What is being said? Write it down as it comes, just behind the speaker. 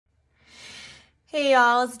Hey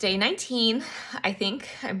y'all, it's day 19, I think.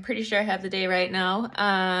 I'm pretty sure I have the day right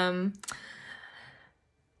now.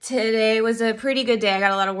 Today was a pretty good day. I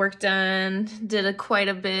got a lot of work done, did quite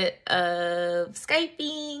a bit of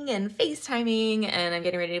Skyping and FaceTiming, and I'm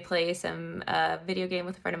getting ready to play some video game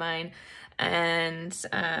with a friend of mine. And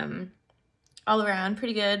all around,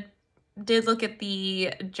 pretty good. Did look at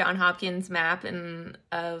the Johns Hopkins map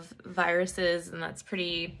of viruses, and that's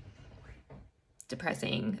pretty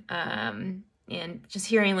depressing. And just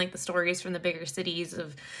hearing like the stories from the bigger cities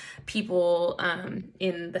of people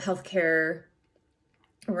in the healthcare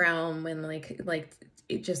realm and like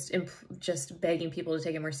it just begging people to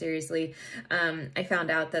take it more seriously. I found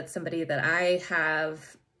out that somebody that I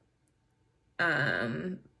have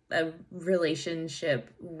a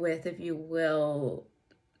relationship with, if you will,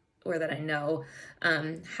 or that I know,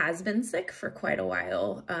 has been sick for quite a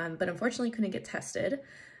while, but unfortunately couldn't get tested.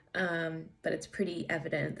 But it's pretty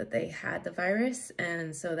evident that they had the virus,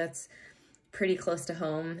 and so that's pretty close to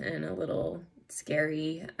home and a little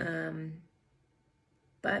scary.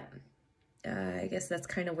 But I guess that's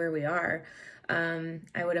kind of where we are.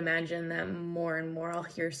 I would imagine that more and more I'll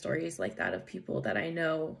hear stories like that of people that I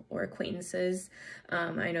know or acquaintances.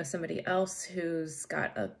 I know somebody else who's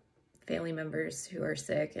got family members who are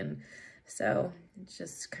sick, and so it's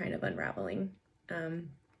just kind of unraveling.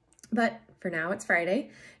 But for now, it's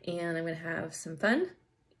Friday, and I'm going to have some fun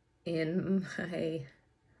in my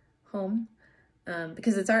home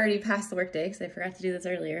because it's already past the work day because I forgot to do this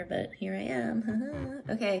earlier, but here I am.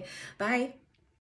 Okay, bye.